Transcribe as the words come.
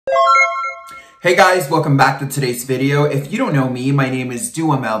Hey guys, welcome back to today's video. If you don't know me, my name is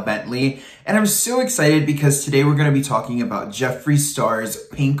Duhamel Bentley, and I'm so excited because today we're going to be talking about Jeffree Star's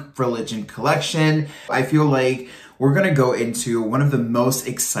Pink Religion collection. I feel like we're going to go into one of the most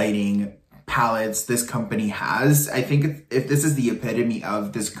exciting palettes this company has. I think if this is the epitome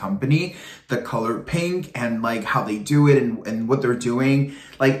of this company, the color pink and like how they do it and what they're doing,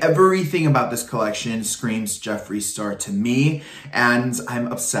 like everything about this collection screams Jeffree Star to me, and I'm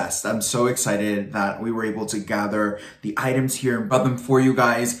obsessed. I'm so excited that we were able to gather the items here and brought them for you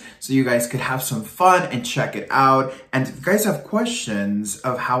guys so you guys could have some fun and check it out. And if you guys have questions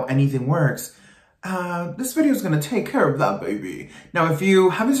of how anything works, this video is gonna take care of that, baby. Now, if you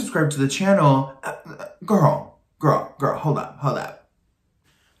haven't subscribed to the channel, girl, hold up.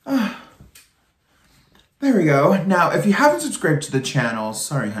 There we go. Now, if you haven't subscribed to the channel,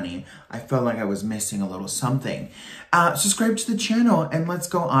 sorry, honey, I felt like I was missing a little something. Subscribe to the channel and let's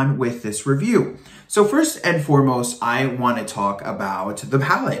go on with this review. So first and foremost, I want to talk about the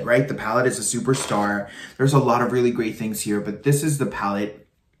palette, right? The palette is a superstar. There's a lot of really great things here, but this is the palette.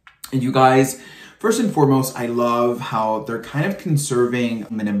 And you guys, first and foremost, I love how they're kind of conserving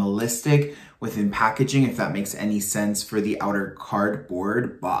minimalistic within packaging, if that makes any sense, for the outer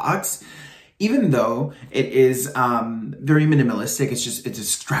cardboard box. Even though it is very minimalistic, it's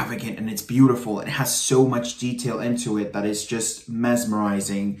extravagant and it's beautiful. It has so much detail into it that is just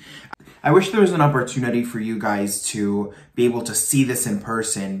mesmerizing. I wish there was an opportunity for you guys to be able to see this in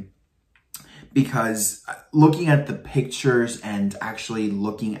person, because looking at the pictures and actually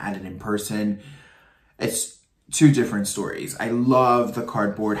looking at it in person, it's two different stories. I love the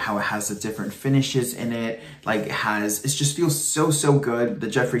cardboard, how it has the different finishes in it. Like it just feels so good. The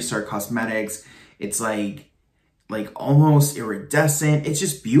Jeffree Star cosmetics, it's like almost iridescent. It's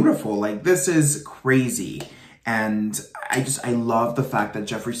just beautiful. Like, this is crazy. And I love the fact that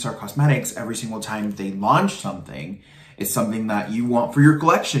Jeffree Star Cosmetics, every single time they launch something, is something that you want for your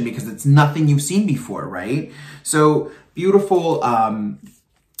collection because it's nothing you've seen before, right? So beautiful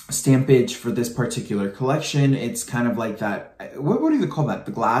stampage for this particular collection. It's kind of like that, what do you call that?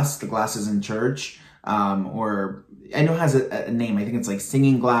 The glasses in church, or I know it has a name. I think it's like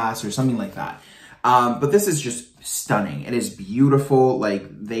singing glass or something like that. But this is just stunning. It is beautiful. Like,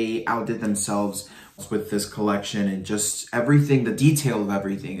 they outdid themselves with this collection, and just everything, the detail of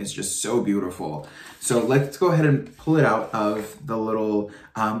everything is just so beautiful. So let's go ahead and pull it out of the little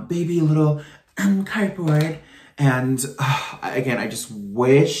baby little cardboard. And again, I just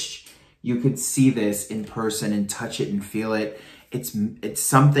wish you could see this in person and touch it and feel it. It's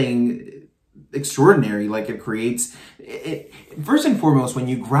something extraordinary. Like, it creates it. First and foremost, when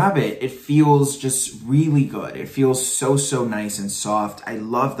you grab it, it feels just really good. It feels so nice and soft. I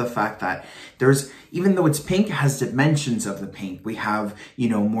love the fact that even though it's pink, it has dimensions of the pink. We have,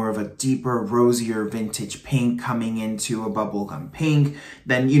 more of a deeper, rosier vintage pink coming into a bubblegum pink.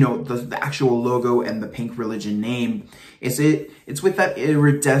 Then, the actual logo and the Pink Religion name, it's with that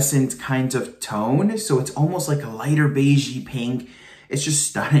iridescent kind of tone. So it's almost like a lighter beigey pink. It's just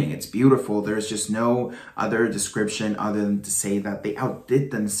stunning. It's beautiful. There's just no other description other than to say that they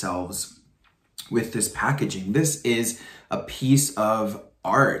outdid themselves with this packaging. This is a piece of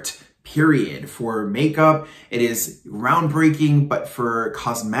art, period. For makeup, it is groundbreaking, but for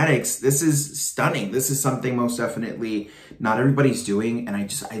cosmetics, this is stunning. This is something most definitely not everybody's doing, and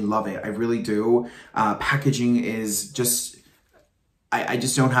I love it. I really do. Packaging is just, I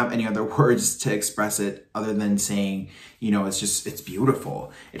just don't have any other words to express it other than saying, it's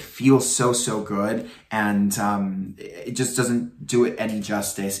beautiful. It feels so good, and it just doesn't do it any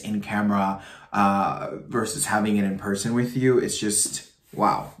justice in camera versus having it in person with you. It's just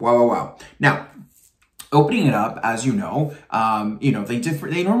wow. Now, opening it up, as you know,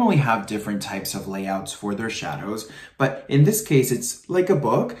 they normally have different types of layouts for their shadows, but in this case, it's like a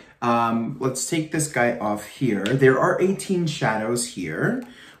book. Let's take this guy off here. There are 18 shadows here,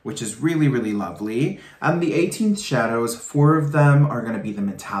 which is really lovely. The 18 shadows, 4 of them are going to be the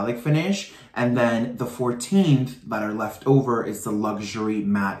metallic finish, and then the 14th that are left over is the luxury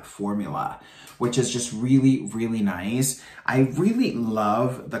matte formula, which is just really nice. I really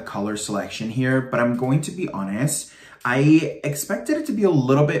love the color selection here, but I'm going to be honest, I expected it to be a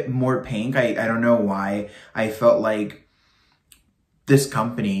little bit more pink. I don't know why. I felt like this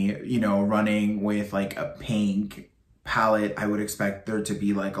company, running with like a pink palette, I would expect there to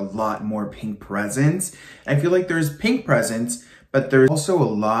be like a lot more pink presence. I feel like there's pink presence, but there's also a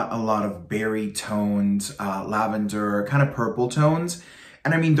lot of berry toned, lavender, kind of purple tones.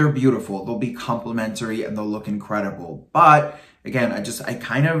 And I mean, they're beautiful. They'll be complementary and they'll look incredible. But again, I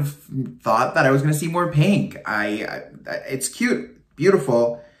kind of thought that I was going to see more pink. It's cute,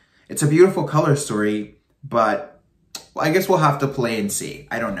 beautiful. It's a beautiful color story, but well, I guess we'll have to play and see.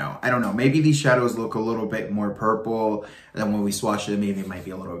 I don't know. Maybe these shadows look a little bit more purple, and then when we swatch it, maybe it might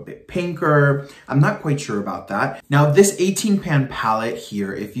be a little bit pinker. I'm not quite sure about that. Now, this 18 pan palette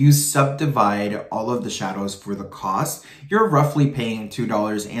here, if you subdivide all of the shadows for the cost, you're roughly paying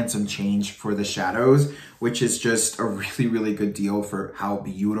 $2 and some change for the shadows, which is just a really, really good deal for how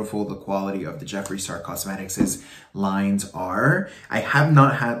beautiful the quality of the Jeffree Star Cosmetics' lines are. I have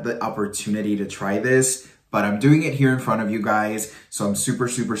not had the opportunity to try this, but I'm doing it here in front of you guys, so I'm super,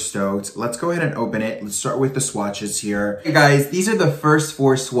 super stoked. Let's go ahead and open it. Let's start with the swatches here. Hey guys, these are the first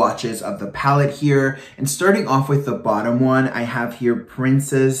 4 swatches of the palette here. And starting off with the bottom one, I have here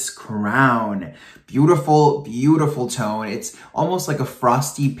Princess Crown. Beautiful, beautiful tone. It's almost like a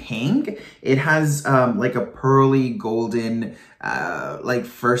frosty pink. It has like a pearly golden like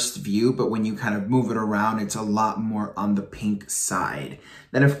first view, but when you kind of move it around, it's a lot more on the pink side.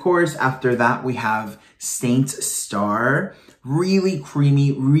 Then of course, after that, we have Saint Star. Really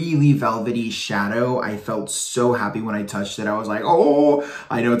creamy, really velvety shadow. I felt so happy when I touched it. I was like, oh,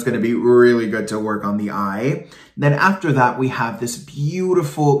 I know it's gonna be really good to work on the eye. Then after that, we have this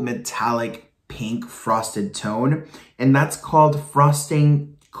beautiful metallic pink frosted tone, and that's called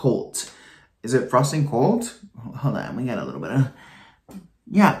Frosting Colt. Is it Frosting Colt? Hold on, we got a little bit of...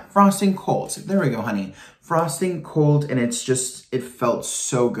 Yeah, Frosting Colt. There we go, honey. Frosting Colt, and it's just, it felt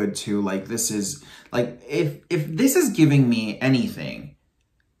so good too. Like this is, like, if this is giving me anything,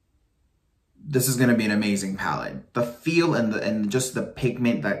 this is gonna be an amazing palette. The feel and just the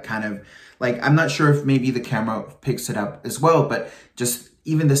pigment that kind of, like, I'm not sure if maybe the camera picks it up as well, but just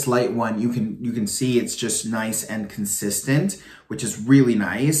even this light one, you can see it's just nice and consistent, which is really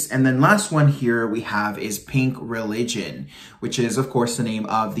nice. And then last one here we have is Pink Religion, which is of course the name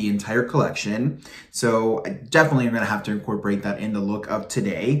of the entire collection. So I definitely am gonna have to incorporate that in the look of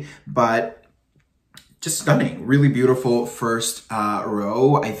today, but just stunning, really beautiful first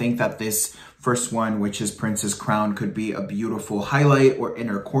row. I think that this first one, which is Princess Crown, could be a beautiful highlight or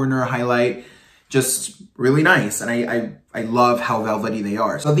inner corner highlight. Just really nice, and I love how velvety they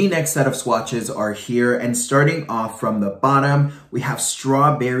are. So the next set of swatches are here, and starting off from the bottom, we have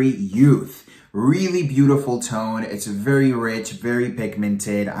Strawberry Youth. Really beautiful tone. It's very rich, very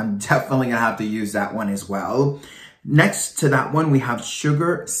pigmented. I'm definitely gonna have to use that one as well. Next to that one, we have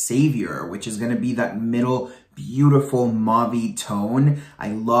Sugar Savior, which is gonna be that middle beautiful mauve-y tone. I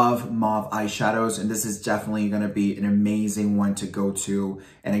love mauve eyeshadows, and this is definitely going to be an amazing one to go to.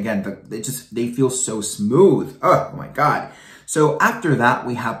 And again, they feel so smooth. Oh my God. So after that,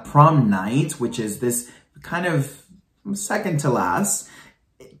 we have Prom Night, which is this kind of second to last.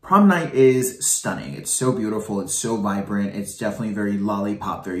 Prom Night is stunning. It's so beautiful. It's so vibrant. It's definitely very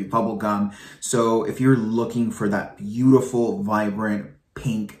lollipop, very bubblegum. So if you're looking for that beautiful, vibrant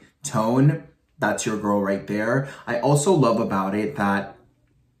pink tone, that's your girl right there. I also love about it that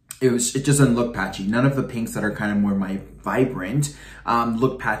it doesn't look patchy. None of the pinks that are kind of more vibrant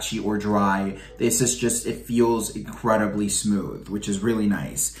look patchy or dry. This is just, it feels incredibly smooth, which is really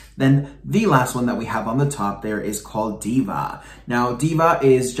nice. Then the last one that we have on the top there is called Diva. Now, Diva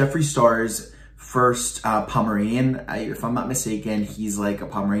is Jeffree Star's first Pomeranian. If I'm not mistaken, he's like a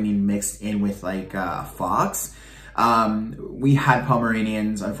Pomeranian mixed in with like a fox. We had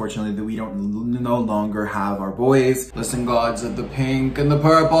Pomeranians, unfortunately, that we no longer have our boys. Listen, gods of the pink and the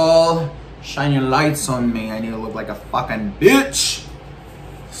purple, shine your lights on me. I need to look like a fucking bitch.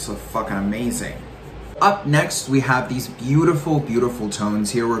 So fucking amazing. Up next, we have these beautiful, beautiful tones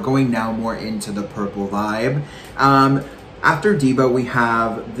here. We're going now more into the purple vibe. After Diva, we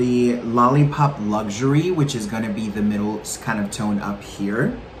have the Lollipop Luxury, which is gonna be the middle kind of tone up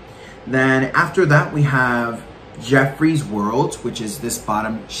here. Then after that, we have Jeffree's World, which is this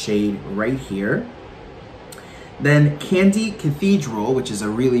bottom shade right here. Then Candy Cathedral, which is a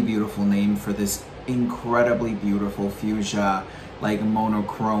really beautiful name for this incredibly beautiful fuchsia, like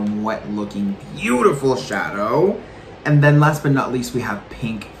monochrome, wet looking, beautiful shadow. And then last but not least, we have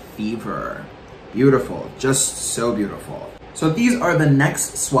Pink Fever. Beautiful, just so beautiful. So these are the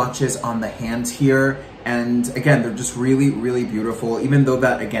next swatches on the hands here. And again, they're just really, really beautiful. Even though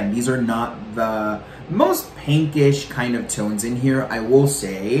that, again, these are not the most pinkish kind of tones in here, I will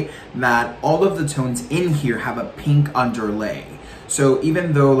say that all of the tones in here have a pink underlay. So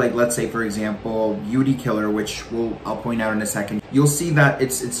even though, like, let's say for example, Beauty Killer, which I'll point out in a second, you'll see that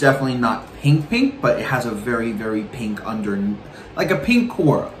it's definitely not pink, but it has a very, very pink like a pink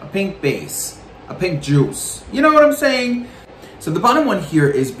core, a pink base, a pink juice. You know what I'm saying? So the bottom one here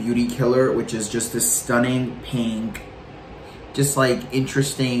is Beauty Killer, which is just a stunning pink, just like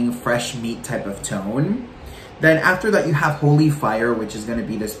interesting fresh meat type of tone. Then after that, you have Holy Fire, which is gonna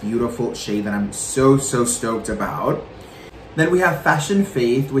be this beautiful shade that I'm so stoked about. Then we have Fashion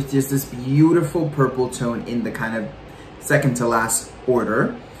Faith, which is this beautiful purple tone in the kind of second to last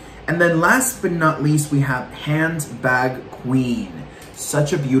order. And then last but not least, we have Handbag Queen.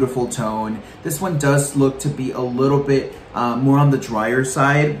 Such a beautiful tone. This one does look to be a little bit more on the drier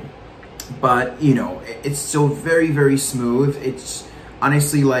side, but you know, it's still very smooth. It's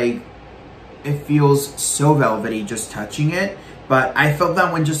honestly like, it feels so velvety just touching it, but I felt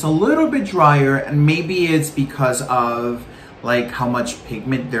that one just a little bit drier, and maybe it's because of like how much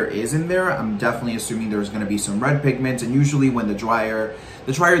pigment there is in there. I'm definitely assuming there's gonna be some red pigment, and usually when the drier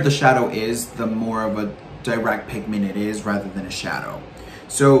the shadow is, the more of a direct pigment it is rather than a shadow.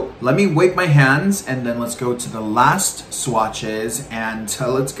 So let me wipe my hands, and then let's go to the last swatches, and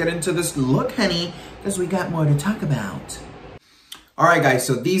let's get into this look, honey, because we got more to talk about. All right, guys,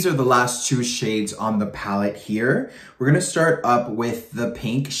 so these are the last two shades on the palette here. We're gonna start up with the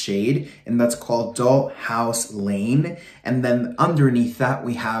pink shade, and that's called Dollhouse Lane. And then underneath that,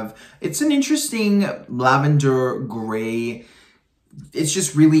 we have, it's an interesting lavender gray. It's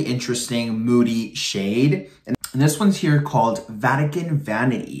just really interesting, moody shade. And this one's here called Vatican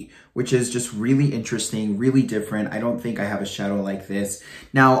Vanity, which is just really interesting, really different. I don't think I have a shadow like this.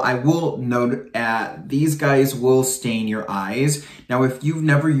 Now, I will note these guys will stain your eyes. Now, if you've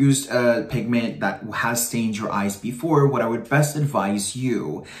never used a pigment that has stained your eyes before, what I would best advise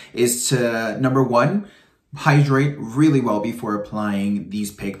you is to, number one, hydrate really well before applying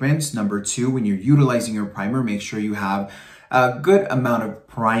these pigments. Number two, when you're utilizing your primer, make sure you have a good amount of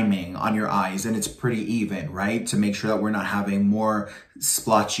priming on your eyes, and it's pretty even, right? To make sure that we're not having more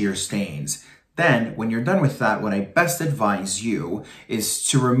splotchier stains. Then, when you're done with that, what I best advise you is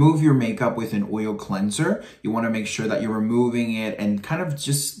to remove your makeup with an oil cleanser. You wanna make sure that you're removing it and kind of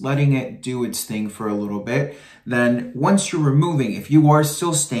just letting it do its thing for a little bit. Then, once you're removing, if you are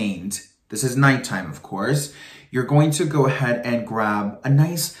still stained, this is nighttime, of course, you're going to go ahead and grab a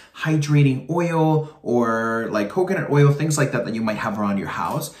nice hydrating oil or like coconut oil, things like that you might have around your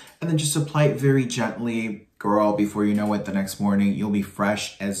house, and then just apply it very gently. Girl, before you know it, the next morning, you'll be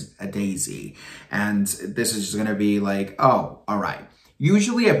fresh as a daisy. And this is just gonna be like, oh, all right.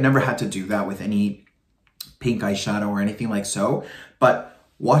 Usually I've never had to do that with any pink eyeshadow or anything like so, but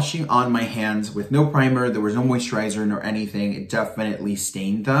washing on my hands with no primer, there was no moisturizer nor anything, it definitely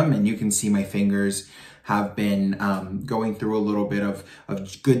stained them, and you can see my fingers have been going through a little bit of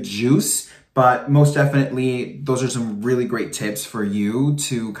good juice, but most definitely, those are some really great tips for you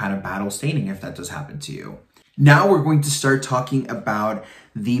to kind of battle staining if that does happen to you. Now we're going to start talking about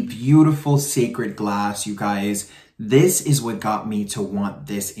the beautiful Sacred Glass, you guys. This is what got me to want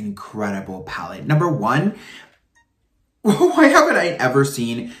this incredible palette. Number one, why haven't I ever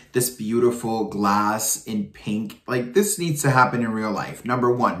seen this beautiful glass in pink? Like, this needs to happen in real life,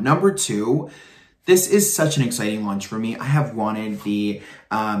 number one. Number two, this is such an exciting launch for me. I have wanted the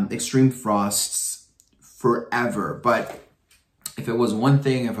Extreme Frosts forever, but if it was one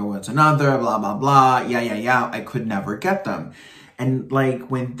thing, if it was another, blah, blah, blah, yeah, I could never get them. And like,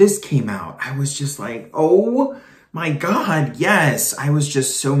 when this came out, I was just like, oh my God, yes. I was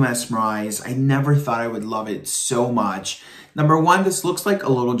just so mesmerized. I never thought I would love it so much. Number one, this looks like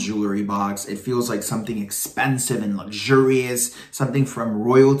a little jewelry box. It feels like something expensive and luxurious. Something from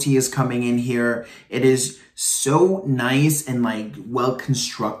royalty is coming in here. It is so nice and like well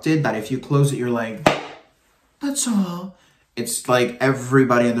constructed that if you close it, you're like, that's all. It's like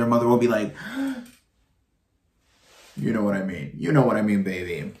everybody and their mother will be like, you know what I mean? You know what I mean,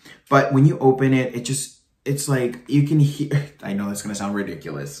 baby. But when you open it, it's like, you can hear, I know it's gonna sound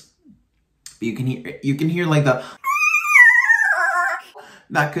ridiculous, but you can hear like the,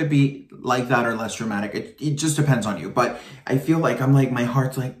 that could be like that or less dramatic. It just depends on you. But I feel like my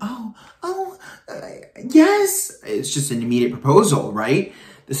heart's like, yes. It's just an immediate proposal, right?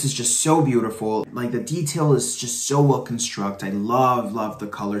 This is just so beautiful. Like, the detail is just so well constructed. I love the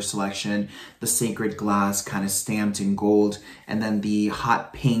color selection. The Sacred Glass kind of stamped in gold. And then the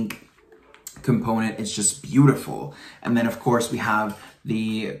hot pink component is just beautiful. And then of course we have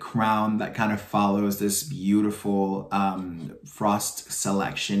the crown that kind of follows this beautiful frost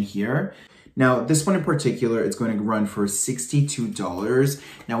selection here. Now, this one in particular is going to run for $62.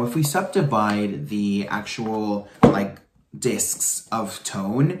 Now, if we subdivide the actual like discs of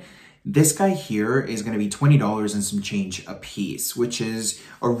tone, this guy here is going to be $20 and some change a piece, which is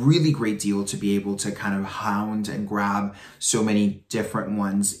a really great deal to be able to kind of hound and grab so many different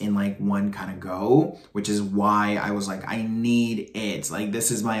ones in like one kind of go, which is why I was like, I need it. Like,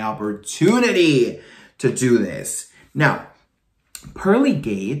 this is my opportunity to do this. Now, Pearly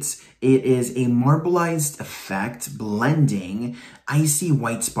Gates It is a marbleized effect blending icy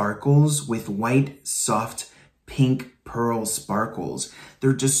white sparkles with white soft pink pearl sparkles.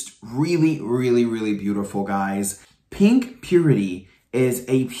 They're just really, really, really beautiful, guys. Pink Purity is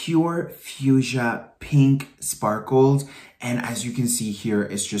a pure fuchsia pink sparkled. And as you can see here,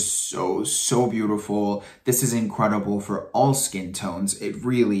 it's just so beautiful. This is incredible for all skin tones. It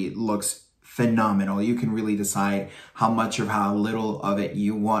really looks phenomenal. You can really decide how much or how little of it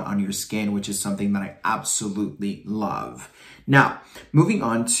you want on your skin, which is something that I absolutely love. Now, moving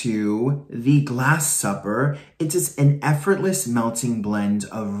on to the Glass Supper. It is an effortless melting blend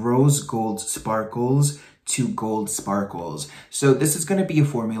of rose gold sparkles to gold sparkles. So this is going to be a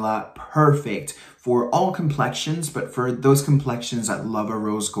formula perfect for all complexions, but for those complexions that love a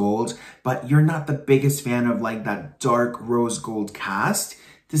rose gold, but you're not the biggest fan of like that dark rose gold cast,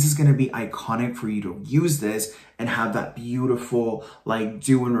 this is going to be iconic for you to use this and have that beautiful like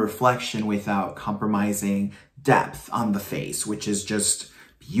dew and reflection without compromising depth on the face, which is just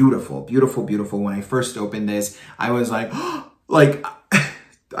beautiful, beautiful, beautiful. When I first opened this, I was like, like,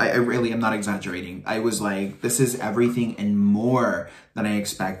 I really am not exaggerating. I was like, this is everything and more than I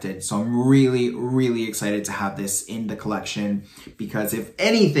expected. So I'm really, really excited to have this in the collection, because if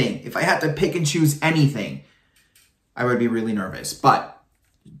anything, if I had to pick and choose anything, I would be really nervous. But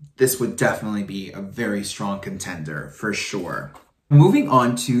this would definitely be a very strong contender for sure. Moving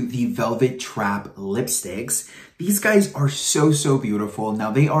on to the Velvet Trap lipsticks. These guys are so beautiful.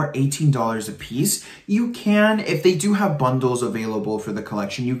 Now they are $18 a piece. You can, if they do have bundles available for the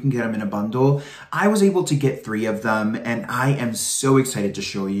collection, you can get them in a bundle. I was able to get 3 of them and I am so excited to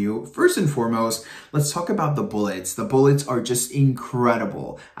show you. First and foremost, let's talk about the bullets. The bullets are just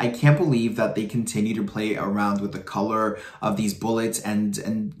incredible. I can't believe that they continue to play around with the color of these bullets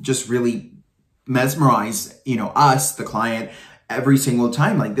and just really mesmerize, you know, us, the client, every single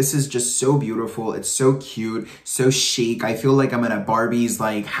time. Like, this is just so beautiful. It's so cute, so chic. I feel like I'm in a Barbie's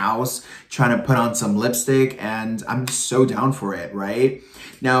like house trying to put on some lipstick, and I'm so down for it, right?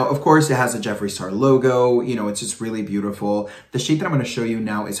 Now, of course, it has a Jeffree Star logo. You know, it's just really beautiful. The shade that I'm going to show you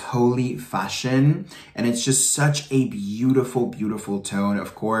now is Holy Fashion, and it's just such a beautiful, beautiful tone.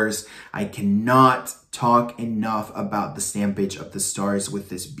 Of course, I cannot talk enough about the stampage of the stars with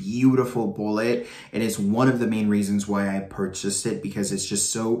this beautiful bullet. It is one of the main reasons why I purchased it, because it's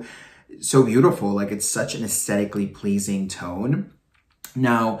just so beautiful. Like, it's such an aesthetically pleasing tone.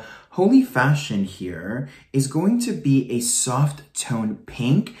 Now, Holy Fashion here is going to be a soft tone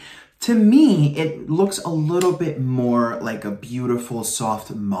pink. To me, it looks a little bit more like a beautiful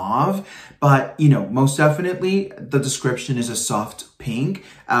soft mauve, but you know, most definitely the description is a soft pink,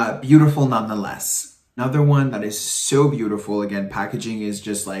 beautiful nonetheless. Another one that is so beautiful. Again, packaging is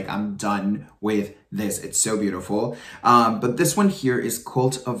just like, I'm done with this. It's so beautiful. But this one here is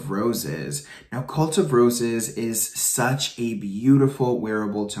Cult of Roses. Now, Cult of Roses is such a beautiful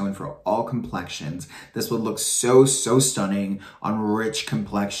wearable tone for all complexions. This would look so stunning on rich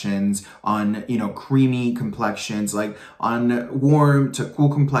complexions, on, you know, creamy complexions, like on warm to cool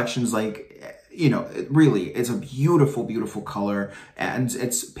complexions, like, you know, it's a beautiful, beautiful color, and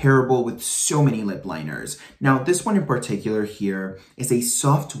it's pairable with so many lip liners. Now, this one in particular here is a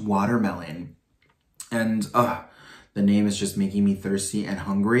soft watermelon, and the name is just making me thirsty and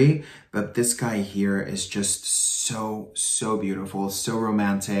hungry, but this guy here is just so beautiful, so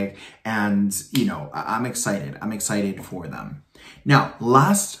romantic, and, you know, I'm excited for them. Now,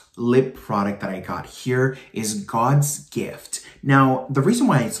 last lip product that I got here is God's Gift. Now, the reason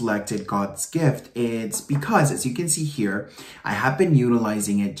why I selected God's Gift is because, as you can see here, I have been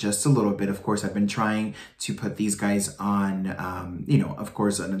utilizing it just a little bit. Of course, I've been trying to put these guys on, you know, of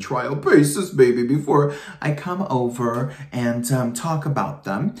course, on a trial basis, baby, before I come over and talk about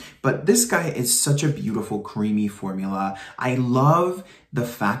them. But this guy is such a beautiful, creamy formula. I love the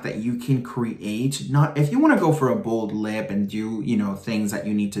fact that you can create, not, if you want to go for a bold lip and do, you know, things that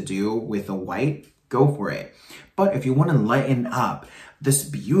you need to do with a white, go for it. But if you want to lighten up this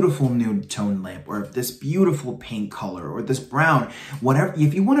beautiful nude tone lip, or this beautiful pink color, or this brown, whatever,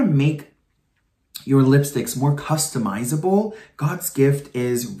 if you want to make your lipsticks more customizable, God's Gift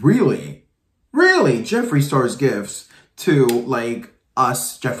is really Jeffree Star's gifts to, like,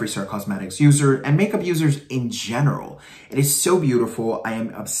 us Jeffree Star Cosmetics users and makeup users in general. It is so beautiful. I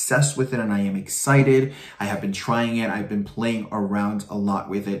am obsessed with it and I am excited. I have been trying it. I've been playing around a lot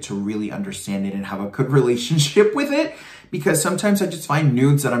with it to really understand it and have a good relationship with it, because sometimes I just find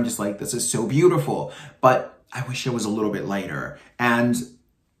nudes that I'm just like, this is so beautiful, but I wish it was a little bit lighter. And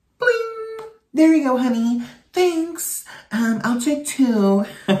bling, there you go, honey. Thanks. I'll take 2.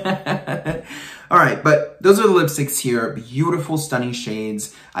 All right, but those are the lipsticks here. Beautiful, stunning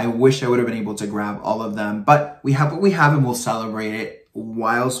shades. I wish I would have been able to grab all of them, but we have what we have and we'll celebrate it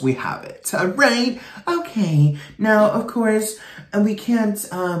whilst we have it. All right? Okay. Now, of course, we can't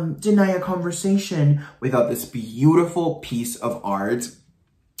deny a conversation without this beautiful piece of art.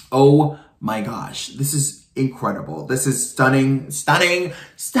 Oh my gosh, this is incredible. This is stunning, stunning,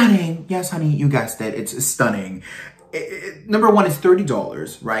 stunning. Yes, honey, you guessed it. It's stunning. Number one, it's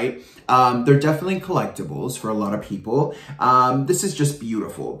 $30, right? They're definitely collectibles for a lot of people. This is just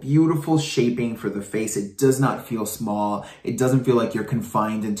beautiful. Beautiful shaping for the face. It does not feel small. It doesn't feel like you're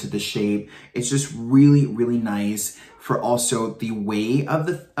confined into the shape. It's just really, really nice for also the weight of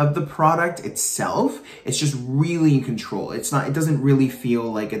the product itself. It's just really in control. It doesn't really feel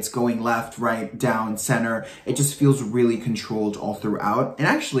like it's going left, right, down, center. It just feels really controlled all throughout. And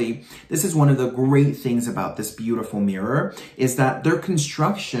actually, this is one of the great things about this beautiful mirror is that their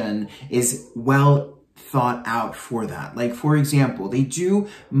construction is well thought out for that. Like, for example, they do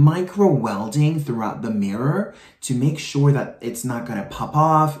micro welding throughout the mirror to make sure that it's not gonna pop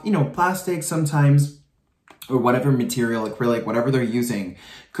off. You know, plastic sometimes, or whatever material, acrylic, whatever they're using,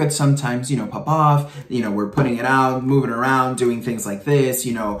 could sometimes, you know, pop off. You know, we're putting it out, moving around, doing things like this,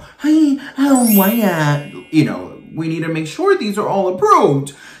 you know, hey, why not? You know, we need to make sure these are all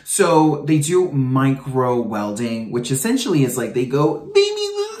approved. So they do micro welding, which essentially is like they go, baby,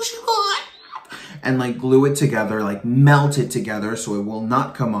 and like glue it together, like melt it together so it will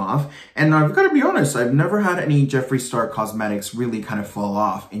not come off. And I've got to be honest, I've never had any Jeffree Star cosmetics really kind of fall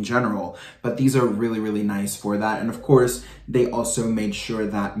off in general, but these are really, really nice for that. And of course, they also made sure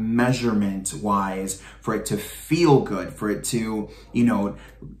that measurement wise, for it to feel good, for it to, you know,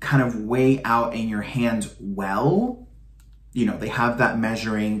 kind of weigh out in your hand well, you know, they have that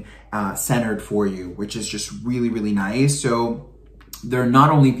measuring centered for you, which is just really, really nice. So they're not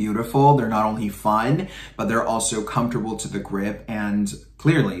only beautiful, they're not only fun, but they're also comfortable to the grip and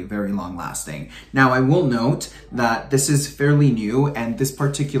clearly very long lasting. Now, I will note that this is fairly new and this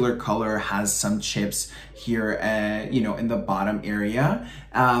particular color has some chips here, you know, in the bottom area.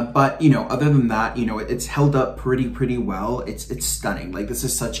 But, you know, other than that, you know, it's held up pretty well. It's stunning. Like, this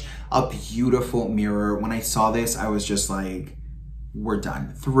is such a beautiful mirror. When I saw this, I was just like, we're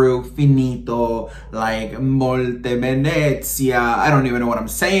done. Through, finito, like molte Venezia. I don't even know what I'm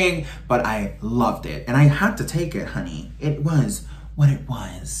saying, but I loved it. And I had to take it, honey. It was what it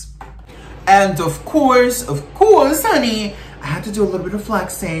was. And of course, honey, I had to do a little bit of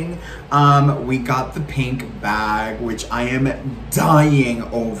flexing. We got the pink bag, which I am dying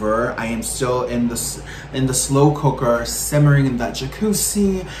over. I am still in the slow cooker, simmering in that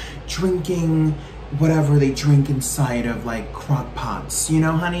jacuzzi, drinking whatever they drink inside of like crock pots, you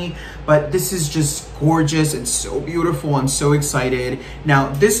know, honey? But this is just gorgeous. It's so beautiful. I'm so excited. Now,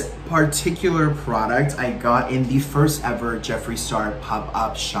 this particular product I got in the first ever Jeffree Star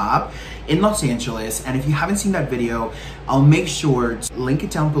pop-up shop in Los Angeles. And if you haven't seen that video, I'll make sure to link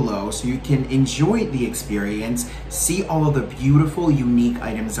it down below so you can enjoy the experience, see all of the beautiful, unique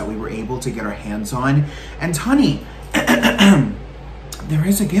items that we were able to get our hands on. And honey, there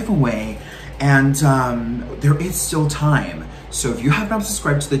is a giveaway. And there is still time. So if you have not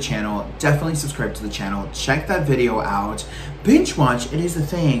subscribed to the channel, definitely subscribe to the channel. Check that video out. Binge watch, it is a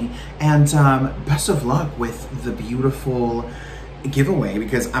thing. And best of luck with the beautiful giveaway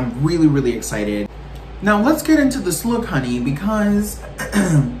because I'm really, really excited. Now let's get into this look, honey, because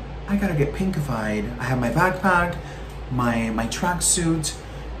I gotta get pinkified. I have my backpack, my tracksuit,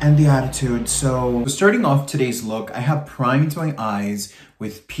 and the attitude. So starting off today's look, I have primed my eyes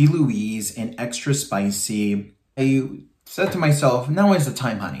with P. Louise in Extra Spicy. I said to myself, now is the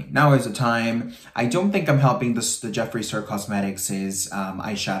time, honey. Now is the time. I don't think I'm helping the Jeffree Star Cosmetics'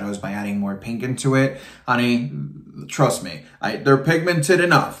 eyeshadows by adding more pink into it. Honey, trust me, they're pigmented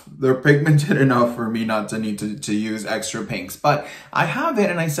enough. They're pigmented enough for me not to need to use extra pinks. But I have it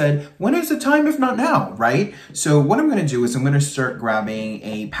and I said, when is the time if not now, right? So what I'm gonna do is I'm gonna start grabbing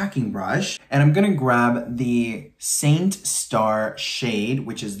a packing brush and I'm gonna grab the Saint Star shade,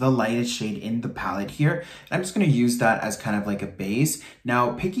 which is the lightest shade in the palette here. And I'm just gonna use that as kind of like a base.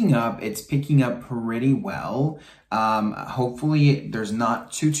 Now it's picking up pretty well. Hopefully there's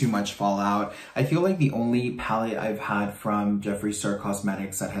not too much fallout. I feel like the only palette I've had from Jeffree Star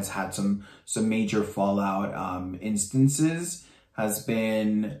Cosmetics that has had some major fallout instances has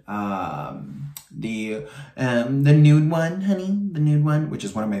been the nude one, honey, the nude one, which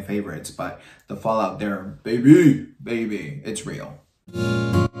is one of my favorites, but the fallout there, baby, it's real.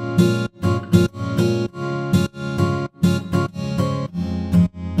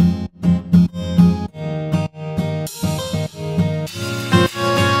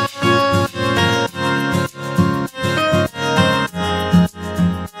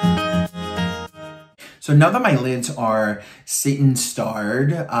 So now that my lids are satin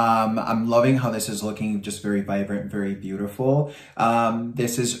starred, I'm loving how this is looking just very vibrant, very beautiful.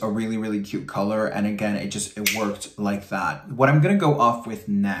 This is a really, really cute color. And again, it worked like that. What I'm gonna go off with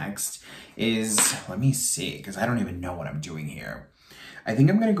next is, let me see, because I don't even know what I'm doing here. I think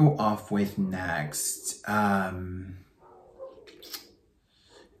I'm gonna go off with next, Prom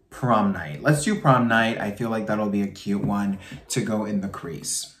Night. Let's do Prom Night. I feel like that'll be a cute one to go in the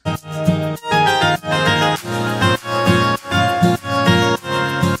crease.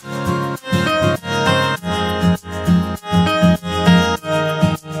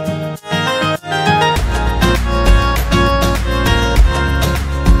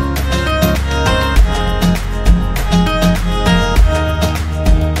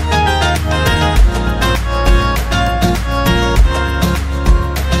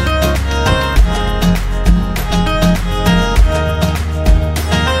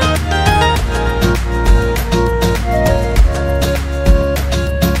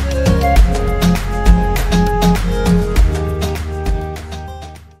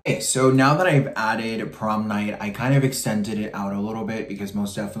 So now that I've added Prom Night, I kind of extended it out a little bit because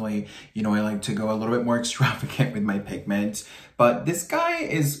most definitely, you know, I like to go a little bit more extravagant with my pigments. But this guy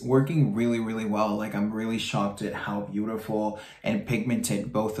is working really, really well. Like, I'm really shocked at how beautiful and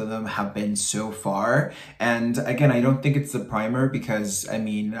pigmented both of them have been so far. And again, I don't think it's the primer because, I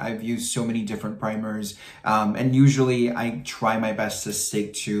mean, I've used so many different primers. And usually I try my best to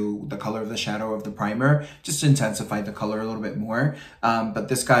stick to the color of the shadow of the primer, just to intensify the color a little bit more. But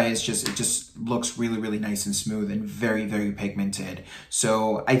this guy is it just looks really, really nice and smooth and very, very pigmented.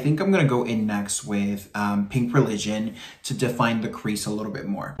 So I think I'm gonna go in next with Pink Religion to define the crease a little bit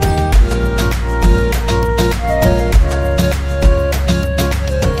more.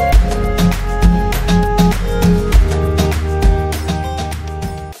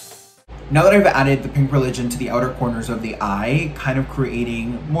 Now that I've added the Pink Religion to the outer corners of the eye, kind of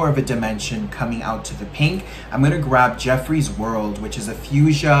creating more of a dimension coming out to the pink, I'm gonna grab Jeffree's World, which is a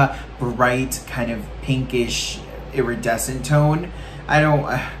fuchsia, bright, kind of pinkish, iridescent tone.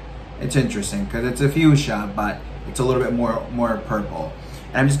 It's interesting because it's a fuchsia, but it's a little bit more purple.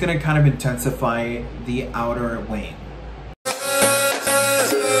 And I'm just gonna kind of intensify the outer wing.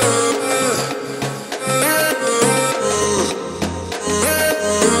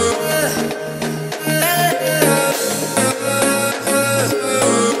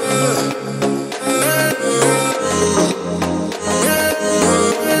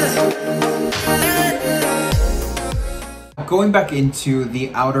 Going back into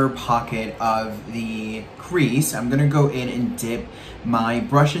the outer pocket of the crease, I'm gonna go in and dip my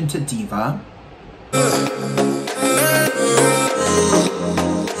brush into Diva.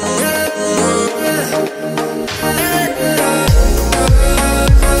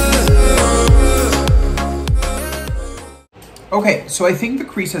 Okay, so I think the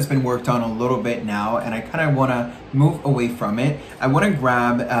crease has been worked on a little bit now, and I kind of want to move away from it. I want to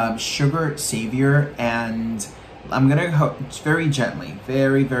grab Sugar Savior, and I'm gonna very gently,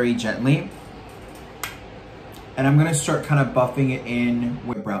 very, very gently, and I'm gonna start kind of buffing it in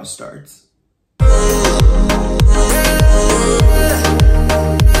where the brow starts.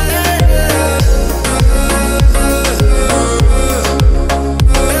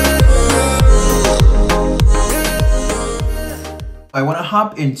 I want to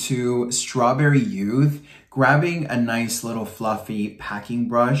hop into Strawberry Youth, grabbing a nice little fluffy packing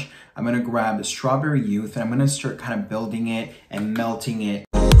brush. I'm going to grab Strawberry Youth and I'm going to start kind of building it and melting it.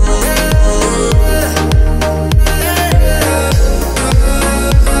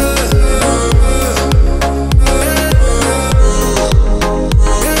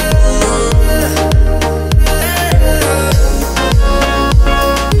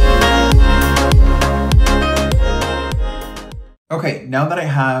 Okay, now that I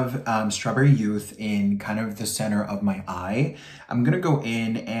have Strawberry Youth in kind of the center of my eye, I'm gonna go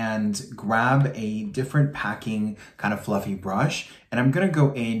in and grab a different packing kind of fluffy brush, and I'm gonna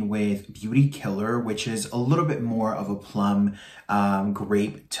go in with Beauty Killer, which is a little bit more of a plum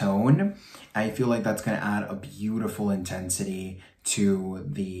grape tone. I feel like that's gonna add a beautiful intensity to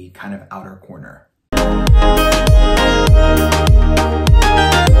the kind of outer corner.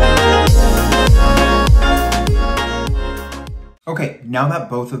 Okay, now that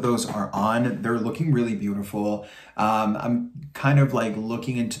both of those are on, they're looking really beautiful. I'm kind of like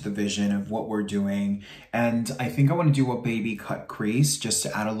looking into the vision of what we're doing, and I think I want to do a baby cut crease just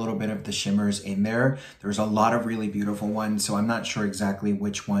to add a little bit of the shimmers in there. There's a lot of really beautiful ones, so I'm not sure exactly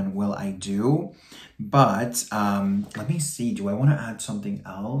which one will I do, but let me see. Do I want to add something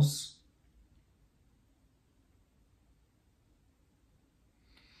else?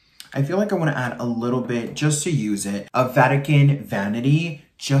 I feel like I want to add a little bit, just to use it, of Vatican Vanity,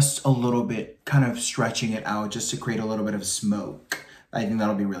 just a little bit, kind of stretching it out just to create a little bit of smoke. I think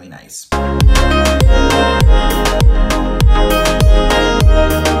that'll be really nice.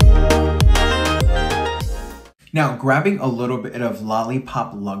 Now, grabbing a little bit of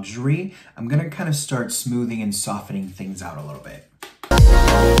Lollipop Luxury, I'm gonna kind of start smoothing and softening things out a little bit.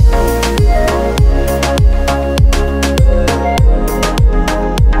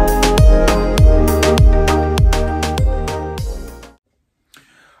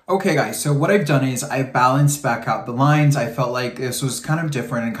 Okay guys, so what I've done is I've balanced back out the lines. I felt like this was kind of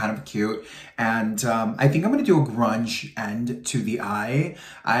different and kind of cute. And I think I'm gonna do a grunge end to the eye.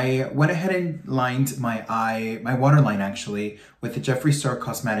 I went ahead and lined my eye, my waterline actually, with the Jeffree Star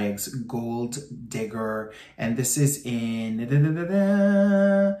Cosmetics Gold Digger. And this is in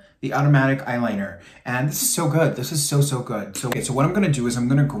the automatic eyeliner. And this is so good. This is so good. So, okay, so what I'm gonna do is I'm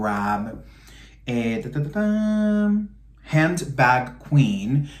gonna grab a Handbag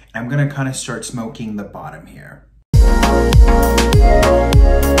Queen. I'm gonna kind of start smoking the bottom here.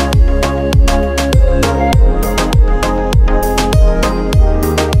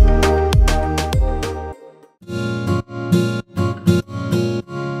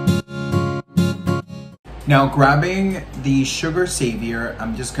 Now grabbing the Sugar Savior,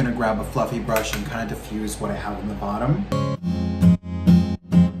 I'm just gonna grab a fluffy brush and kind of diffuse what I have on the bottom.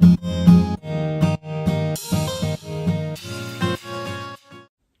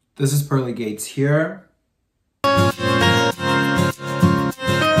 This is Pearly Gates here.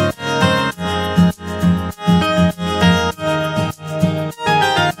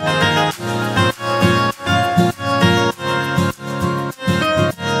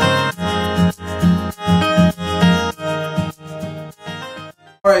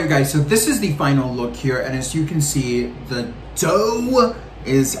 Alright guys, so this is the final look here, and as you can see, the dough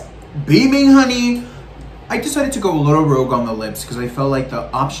is beaming, honey. I decided to go a little rogue on the lips because I felt like the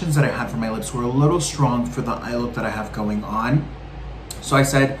options that I had for my lips were a little strong for the eye look that I have going on. So I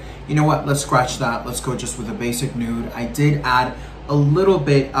said, you know what, let's scratch that. Let's go just with a basic nude. I did add a little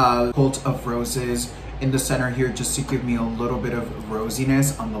bit of Cult of Roses in the center here just to give me a little bit of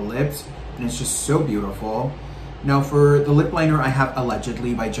rosiness on the lips. And it's just so beautiful. Now for the lip liner, I have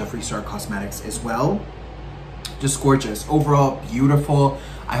Allegedly by Jeffree Star Cosmetics as well. Just gorgeous. Overall, beautiful.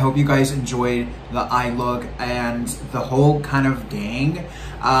 I hope you guys enjoyed the eye look and the whole kind of gang.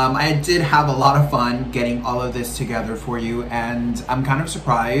 I did have a lot of fun getting all of this together for you, and I'm kind of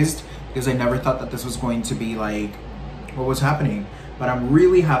surprised because I never thought that this was going to be like what was happening. But I'm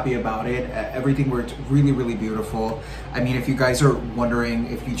really happy about it. Everything worked really beautiful. I mean, if you guys are wondering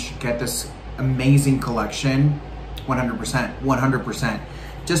if you should get this amazing collection, 100%.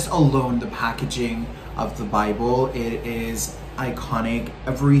 Just alone the packaging of the Bible, it is iconic.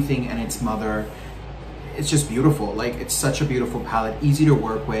 Everything and its mother, it's just beautiful. Like, it's such a beautiful palette, easy to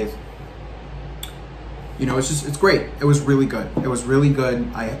work with. You know, it's great. It was really good. It was really good.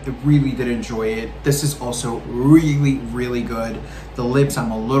 I really did enjoy it. This is also really good. The lips,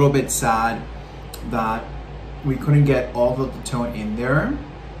 I'm a little bit sad that we couldn't get all of the tone in there.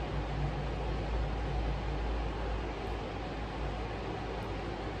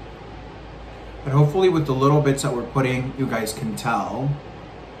 But hopefully with the little bits that we're putting, you guys can tell.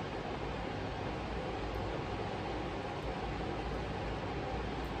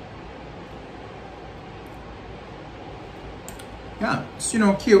 Yeah, it's, you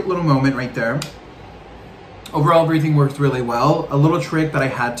know, a cute little moment right there. Overall, everything worked really well. A little trick that I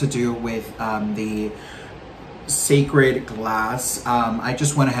had to do with the Sacred Glass, I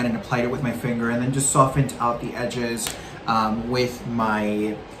just went ahead and applied it with my finger and then just softened out the edges with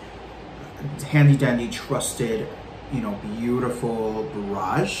my handy dandy trusted, you know, beautiful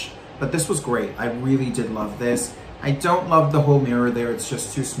brush. But this was great. I really did love this. I don't love the whole mirror there. It's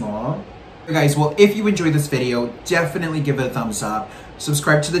just too small. Okay, guys, well, if you enjoyed this video, definitely give it a thumbs up.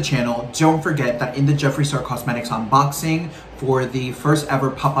 Subscribe to the channel. Don't forget that in the Jeffree Star Cosmetics unboxing for the first ever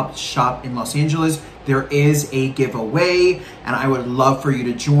pop-up shop in Los Angeles, there is a giveaway, and I would love for you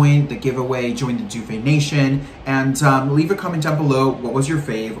to join the giveaway, join the Jeffree Nation, and leave a comment down below. What was your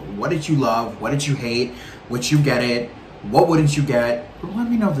fave? What did you love? What did you hate? Would you get it? What wouldn't you get? Let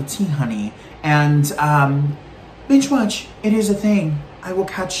me know the tea, honey. And binge watch. It is a thing. I will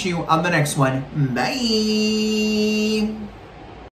catch you on the next one. Bye.